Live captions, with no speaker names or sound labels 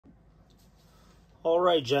All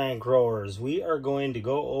right, giant growers, we are going to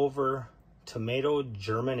go over tomato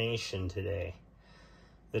germination today.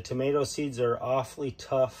 The tomato seeds are awfully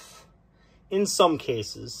tough in some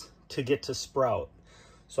cases to get to sprout.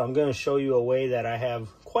 So I'm going to show you a way that I have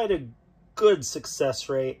quite a good success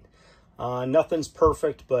rate. Nothing's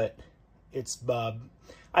perfect, but it's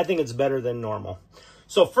I think it's better than normal.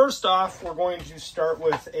 So first off, we're going to start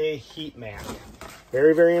with a heat mat.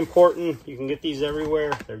 Very, very important. You can get these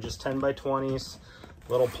everywhere. They're just 10 by 20s.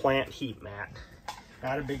 Little plant heat mat.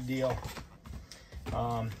 Not a big deal.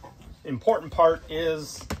 Important part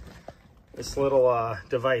is this little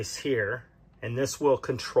device here, and this will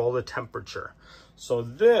control the temperature. So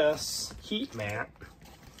this heat mat,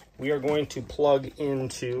 we are going to plug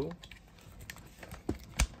into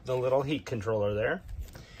the little heat controller there.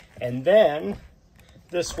 And then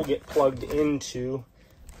this will get plugged into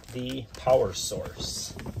the power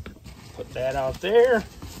source. Put that out there.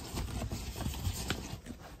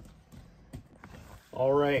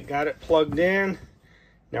 All right, got it plugged in.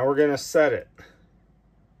 Now we're gonna set it.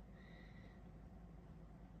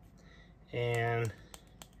 And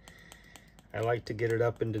I like to get it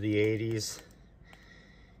up into the 80s.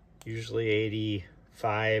 Usually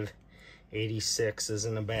 85, 86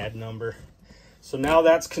 isn't a bad number. So now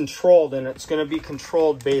that's controlled, and it's gonna be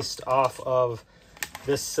controlled based off of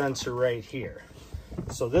this sensor right here.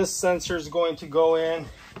 So this sensor is going to go in,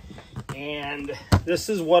 and this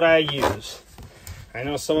is what I use. I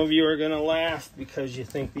know some of you are gonna laugh because you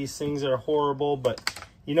think these things are horrible, but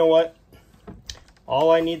you know what? All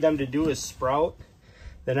I need them to do is sprout.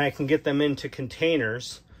 Then I can get them into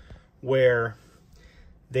containers where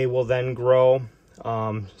they will then grow.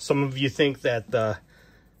 Some of you think that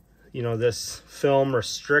this film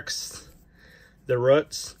restricts the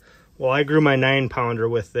roots. Well, I grew my 9-pounder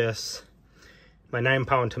with this, my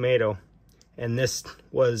 9-pound tomato, and this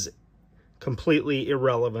was completely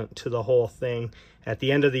irrelevant to the whole thing. At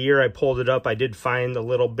the end of the year, I pulled it up. I did find a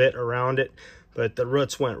little bit around it, but the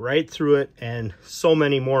roots went right through it, and so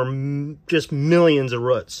many more, just millions of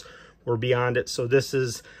roots were beyond it. So this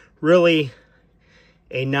is really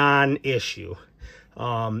a non-issue.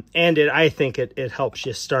 And I think it helps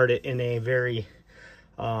you start it in a very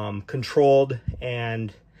controlled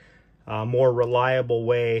and more reliable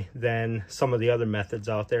way than some of the other methods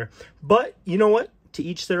out there. But you know what? To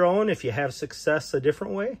each their own. If you have success a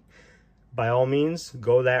different way, by all means,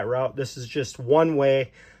 go that route. This is just one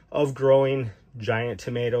way of growing giant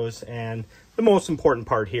tomatoes, and the most important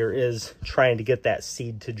part here is trying to get that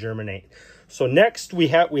seed to germinate. So next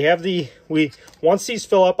once these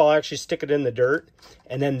fill up, I'll actually stick it in the dirt,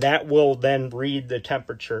 and then that will then read the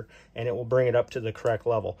temperature and it will bring it up to the correct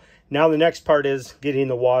level. Now the next part is getting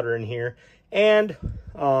the water in here and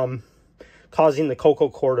causing the cocoa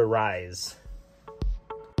core to rise.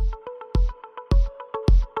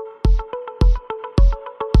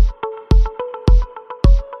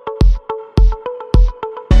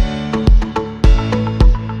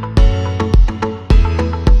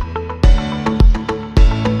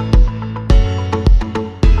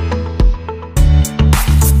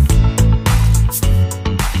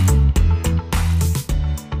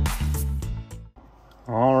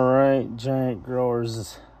 Giant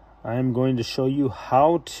growers, I'm going to show you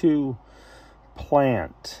how to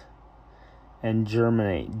plant and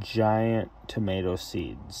germinate giant tomato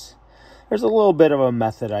seeds. There's a little bit of a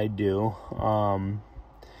method I do,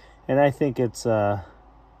 and I think it's a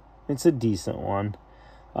decent one.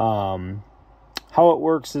 How it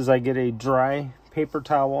works is I get a dry paper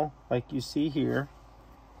towel like you see here.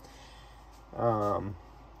 I'll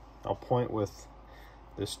point with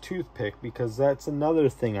this toothpick because that's another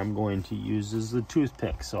thing I'm going to use is the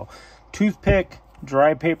toothpick. So toothpick,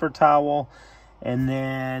 dry paper towel, and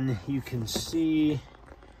then you can see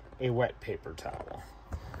a wet paper towel.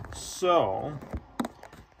 So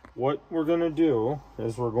what we're going to do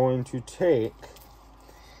is we're going to take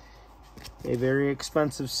a very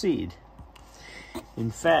expensive seed.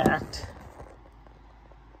 In fact,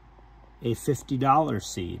 a $50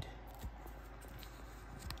 seed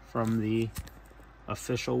from the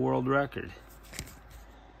official world record.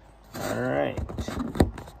 All right,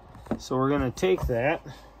 so we're going to take that,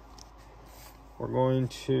 we're going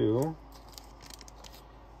to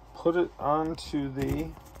put it onto the,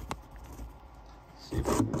 see if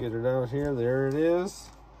we can get it out here. There it is.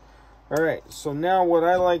 All right, so now what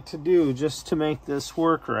I like to do just to make this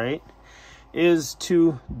work right is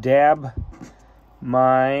to dab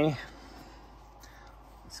my,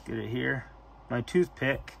 let's get it here, my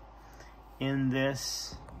toothpick in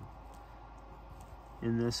this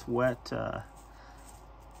wet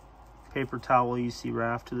paper towel you see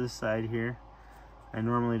right off to the side here. I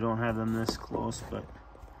normally don't have them this close, but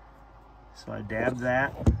so I dab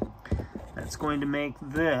that. That's going to make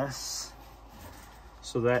this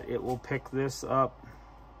so that it will pick this up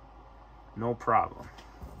no problem.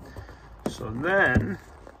 So then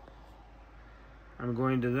I'm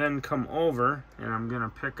going to then come over and I'm going to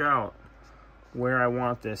pick out where I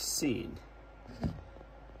want this seed.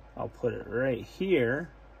 I'll put it right here.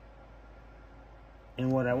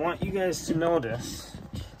 And what I want you guys to notice,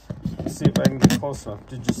 let's see if I can get close enough.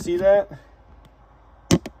 Did you see that?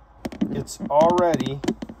 It's already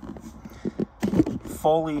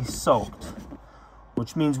fully soaked,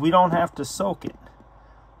 which means we don't have to soak it.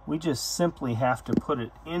 We just simply have to put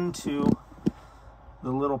it into the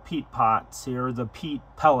little peat pots here, the peat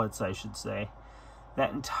pellets, I should say.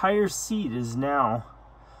 That entire seed is now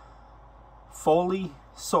fully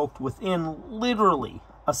soaked within literally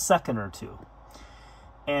a second or two.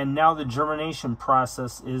 And now the germination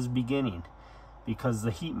process is beginning because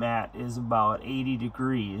the heat mat is about 80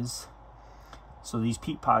 degrees. So these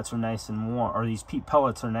peat pots are nice and warm, or these peat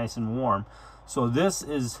pellets are nice and warm. So this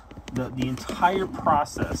is the entire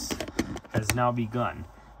process has now begun.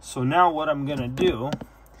 So now what I'm gonna do,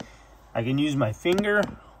 I can use my finger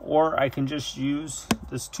or I can just use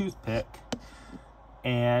this toothpick,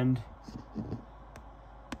 and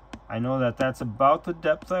I know that that's about the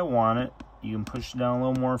depth I want it. You can push it down a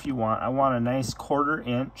little more if you want. I want a nice 1/4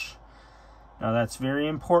 inch. Now that's very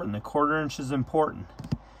important. The 1/4 inch is important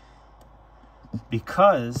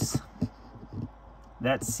because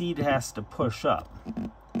that seed has to push up.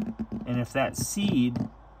 And if that seed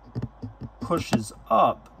pushes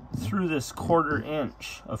up through this 1/4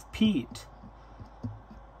 inch of peat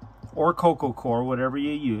or cocoa coir, whatever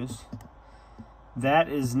you use, that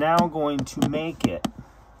is now going to make it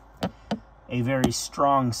a very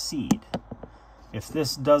strong seed. If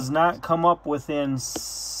this does not come up within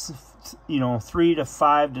 3 to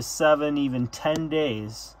 5 to 7, even 10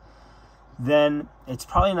 days, then it's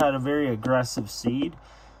probably not a very aggressive seed,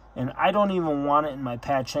 and I don't even want it in my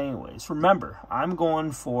patch anyways. Remember, I'm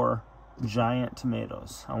going for giant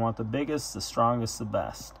tomatoes. I want the biggest, the strongest, the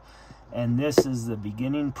best. And this is the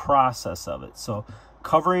beginning process of it. So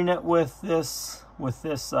covering it with this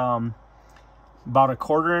about a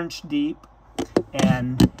 1/4 inch deep,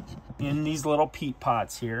 and in these little peat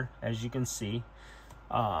pots here, as you can see,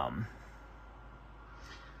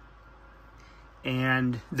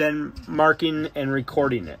 and then marking and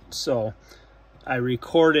recording it. So I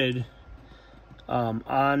recorded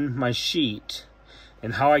on my sheet,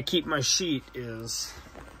 and how I keep my sheet is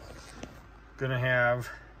gonna have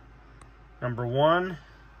number 1,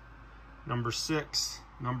 number 6,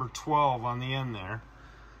 number 12 on the end there,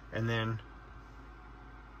 and then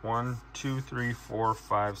 1, 2, 3, 4,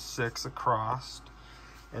 5, 6 across.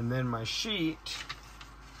 And then my sheet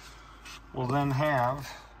will then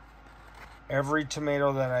have every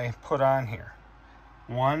tomato that I put on here,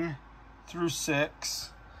 1 through 6.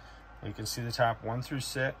 You can see the top 1 through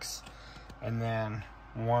 6, and then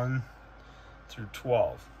 1 through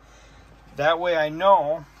 12. That way I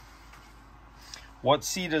know what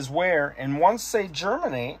seed is where, and once they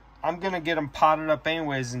germinate, I'm gonna get them potted up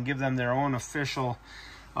anyways and give them their own official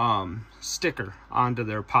sticker onto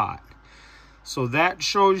their pot. So that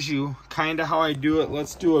shows you kind of how I do it.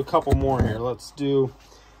 Let's do a couple more here. Let's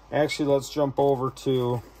jump over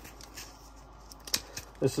to,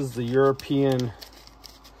 this is the European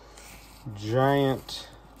giant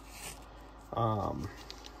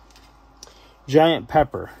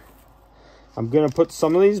pepper. I'm gonna put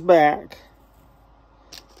some of these back.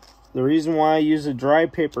 The reason why I use a dry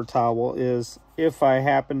paper towel is if I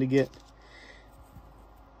happen to get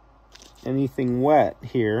anything wet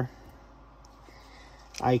here,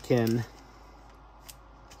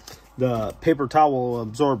 the paper towel will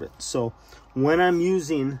absorb it. So when I'm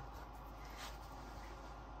using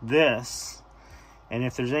this, and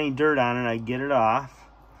if there's any dirt on it, I get it off.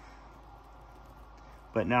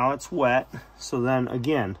 But now it's wet, so then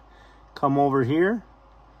again, come over here.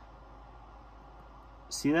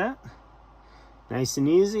 See that? Nice and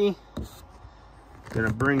easy.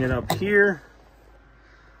 Gonna bring it up here.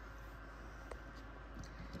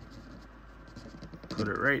 Put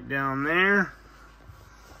it right down there.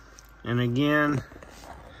 And again,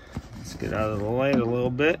 let's get out of the light a little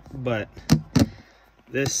bit, but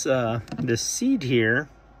this seed here,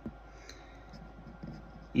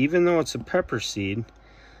 even though it's a pepper seed,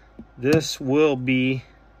 this will be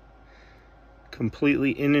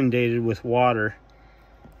completely inundated with water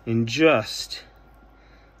in just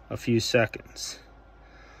a few seconds.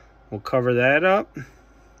 We'll cover that up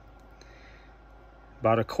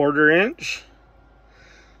about a 1/4 inch,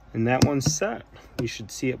 and that one's set. We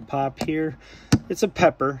should see it pop here It's a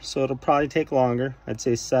pepper, so it'll probably take longer. I'd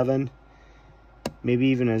say 7, maybe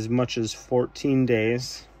even as much as 14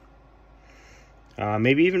 days.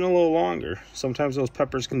 Maybe even a little longer. Sometimes those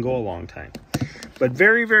peppers can go a long time. But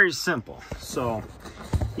very, very simple. So,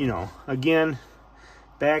 you know, again,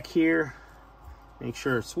 back here, make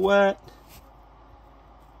sure it's wet.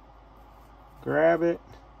 Grab it.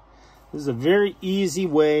 This is a very easy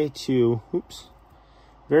way to,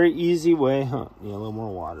 very easy way, yeah, a little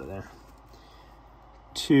more water there,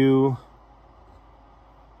 to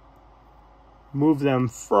move them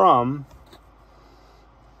from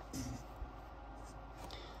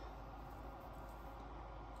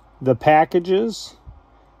the packages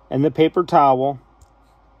and the paper towel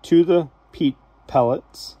to the peat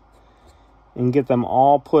pellets and get them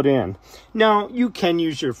all put in. Now, you can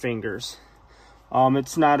use your fingers.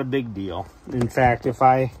 It's not a big deal. In fact, if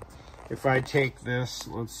I take this,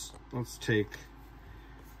 let's take,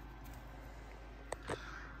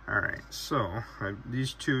 all right, so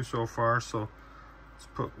these 2 so far, so let's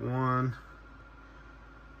put one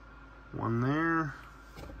there,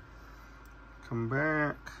 come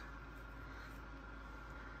back.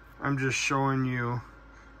 I'm just showing you,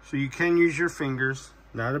 so you can use your fingers,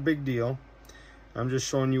 not a big deal. I'm just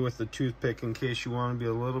showing you with the toothpick in case you want to be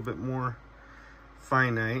a little bit more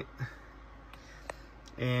finite.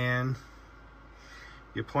 And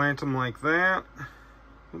you plant them like that.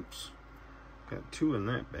 Oops, got 2 in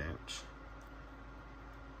that batch.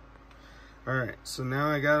 Alright, so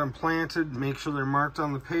now I got them planted. Make sure they're marked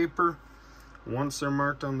on the paper. Once they're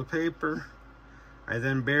marked on the paper, I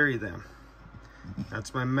then bury them.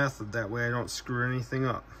 That's my method, that way I don't screw anything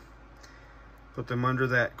up. Put them under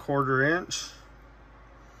that 1/4 inch.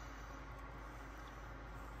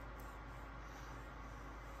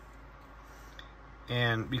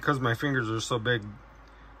 And because my fingers are so big,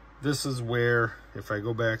 this is where, if I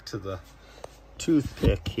go back to the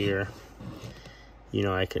toothpick here, you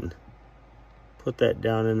know, I can put that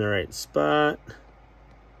down in the right spot.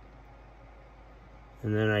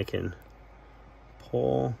 And then I can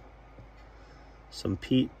pull some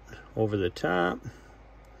peat over the top.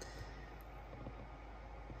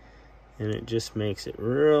 And it just makes it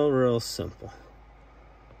real, real simple.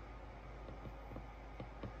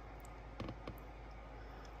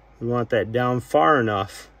 We want that down far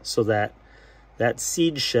enough so that that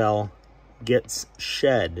seed shell gets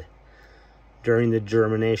shed during the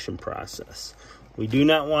germination process. We do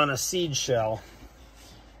not want a seed shell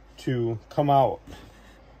to come out.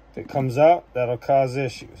 If it comes out, that'll cause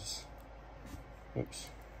issues. Oops.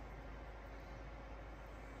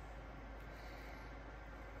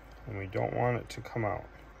 And we don't want it to come out.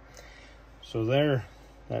 So there,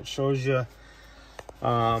 that shows you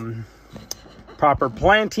proper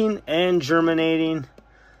planting and germinating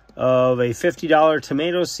of a $50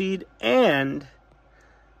 tomato seed and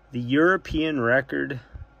the European record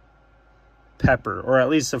pepper, or at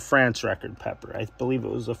least a France record pepper. I believe it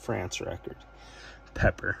was a France record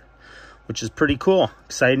pepper, which is pretty cool.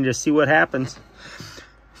 Exciting to see what happens.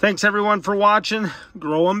 Thanks everyone for watching.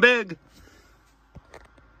 Grow 'em big.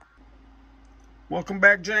 Welcome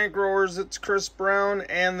back, giant growers. It's Chris Brown,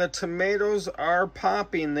 and the tomatoes are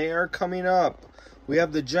popping. They are coming up. We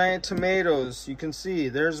have the giant tomatoes. You can see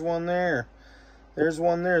there's one there. There's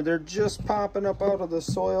one there. They're just popping up out of the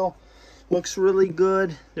soil. Looks really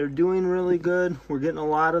good. They're doing really good. We're getting a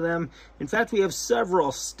lot of them. In fact, we have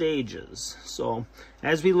several stages. So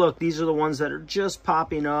as we look, these are the ones that are just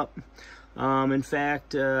popping up. In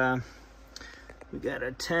fact, we got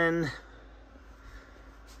a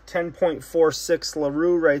 10.46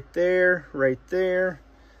 LaRue right there.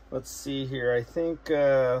 Let's see here. I think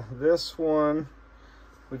this one,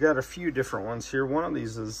 we got a few different ones here. One of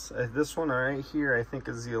these is, this one right here, I think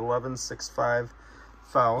is the 1165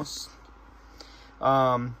 Faust.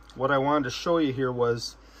 What I wanted to show you here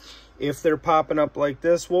was, if they're popping up like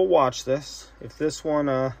this, we'll watch this. If this one,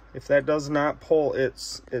 if that does not pull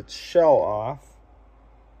its shell off,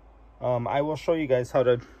 I will show you guys how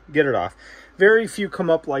to get it off. Very few come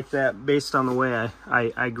up like that based on the way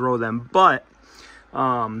I grow them, but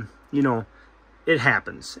you know, it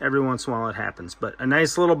happens. Every once in a while it happens. But a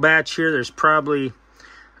nice little batch here. There's probably,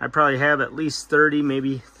 I probably have at least 30,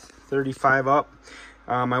 maybe 35 up.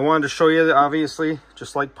 I wanted to show you that, obviously,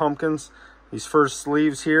 just like pumpkins, these first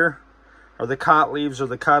leaves here are the cot leaves or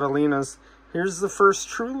the catalinas. Here's the first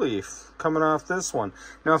true leaf coming off this one.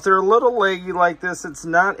 Now, if they're a little leggy like this, it's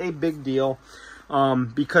not a big deal,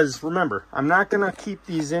 because remember, I'm not going to keep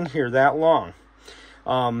these in here that long.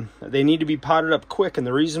 They need to be potted up quick, and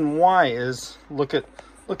the reason why is, look at,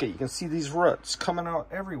 you can see these roots coming out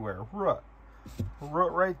everywhere. Root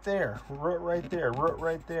right there, root right there, root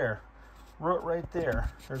right there, root right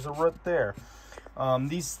there. There's a root there.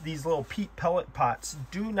 These little peat pellet pots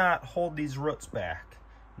do not hold these roots back.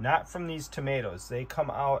 Not from these tomatoes. They come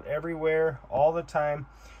out everywhere all the time.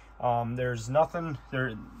 There's nothing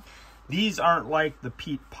there. These aren't like the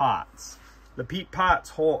peat pots. The peat pots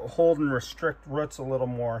hold and restrict roots a little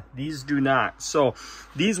more. These do not. So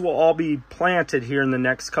these will all be planted here in the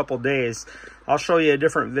next couple days. I'll show you a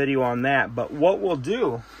different video on that. But what we'll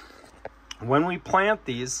do when we plant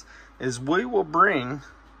these is we will bring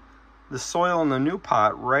the soil in the new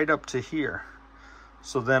pot right up to here.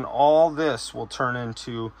 So then all this will turn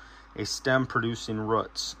into a stem producing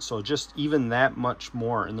roots. So just even that much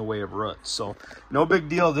more in the way of roots. So no big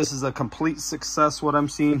deal. This is a complete success what I'm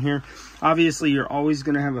seeing here. Obviously you're always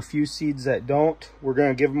going to have a few seeds that don't. We're going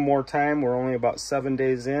to give them more time. We're only about 7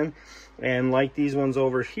 days in. And like these ones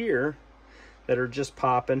over here that are just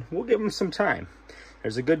popping, we'll give them some time.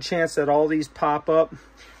 There's a good chance that all these pop up.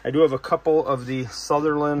 I do have a couple of the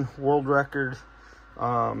Sutherland World Record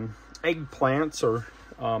eggplants or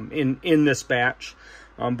in this batch.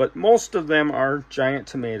 But most of them are giant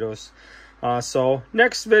tomatoes. So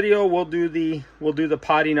next video we'll do the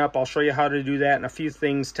potting up. I'll show you how to do that and a few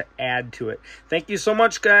things to add to it. Thank you so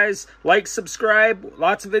much, guys. Like, subscribe.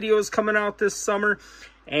 Lots of videos coming out this summer,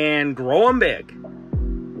 and grow them big.